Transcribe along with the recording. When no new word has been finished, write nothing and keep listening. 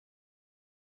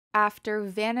After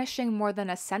vanishing more than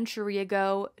a century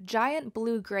ago, giant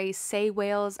blue-gray sei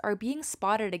whales are being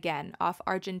spotted again off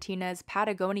Argentina's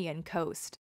Patagonian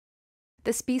coast.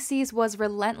 The species was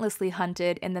relentlessly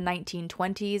hunted in the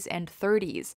 1920s and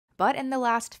 30s, but in the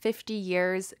last 50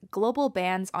 years, global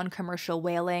bans on commercial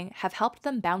whaling have helped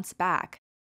them bounce back.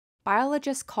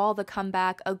 Biologists call the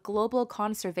comeback a global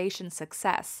conservation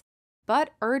success,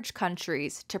 but urge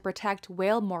countries to protect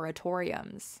whale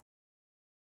moratoriums.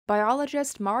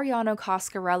 Biologist Mariano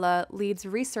Coscarella leads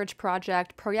research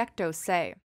project Proyecto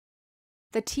Sei.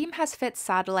 The team has fit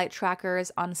satellite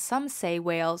trackers on some sei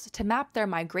whales to map their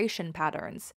migration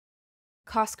patterns.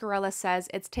 Coscarella says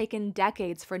it's taken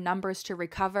decades for numbers to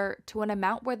recover to an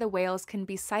amount where the whales can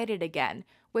be sighted again,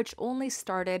 which only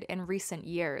started in recent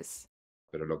years.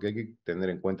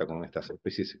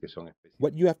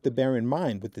 What you have to bear in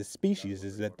mind with this species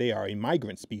is that they are a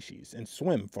migrant species and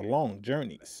swim for long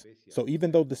journeys. So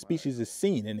even though the species is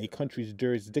seen in a country's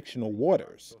jurisdictional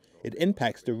waters, it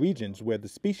impacts the regions where the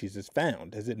species is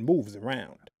found as it moves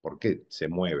around.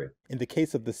 In the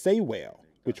case of the sei whale,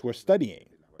 which we're studying,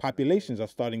 populations are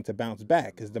starting to bounce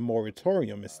back as the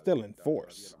moratorium is still in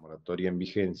force.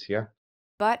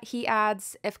 But he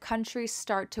adds, if countries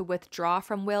start to withdraw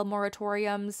from whale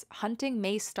moratoriums, hunting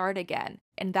may start again,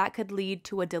 and that could lead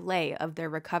to a delay of their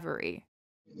recovery.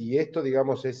 It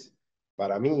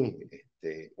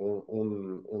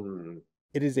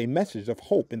is a message of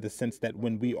hope in the sense that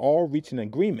when we all reach an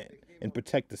agreement and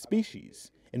protect the species,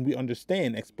 and we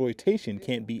understand exploitation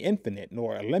can't be infinite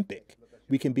nor Olympic,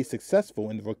 we can be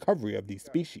successful in the recovery of these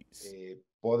species.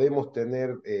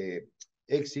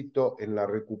 Éxito en la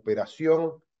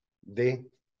recuperación de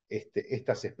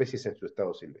estas especies en su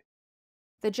estado silvestre.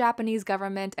 The Japanese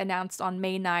government announced on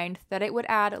May 9th that it would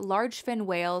add large fin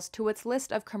whales to its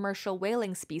list of commercial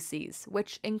whaling species,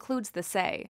 which includes the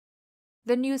sei.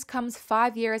 The news comes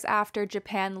 5 years after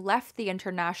Japan left the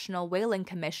International Whaling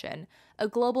Commission, a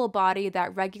global body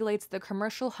that regulates the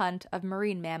commercial hunt of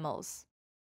marine mammals.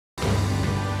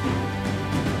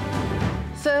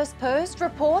 Firstpost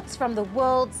reports from the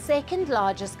world's second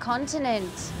largest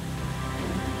continent.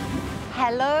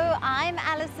 Hello, I'm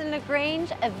Alison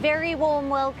LaGrange. A very warm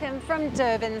welcome from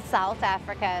Durban, South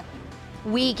Africa.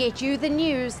 We get you the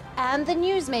news and the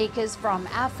newsmakers from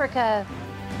Africa.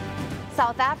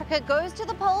 South Africa goes to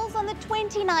the polls on the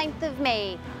 29th of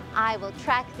May. I will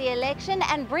track the election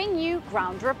and bring you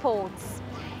ground reports.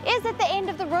 Is it the end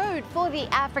of the road for the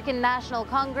African National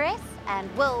Congress?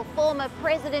 And will former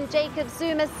President Jacob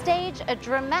Zuma stage a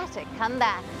dramatic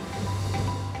comeback?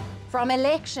 From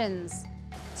elections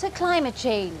to climate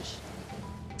change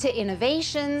to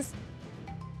innovations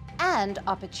and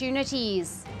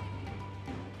opportunities.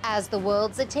 As the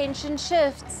world's attention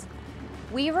shifts,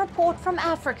 we report from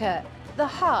Africa, the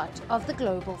heart of the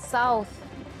global South.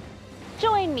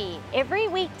 Join me every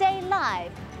weekday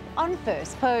live on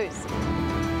Firstpost.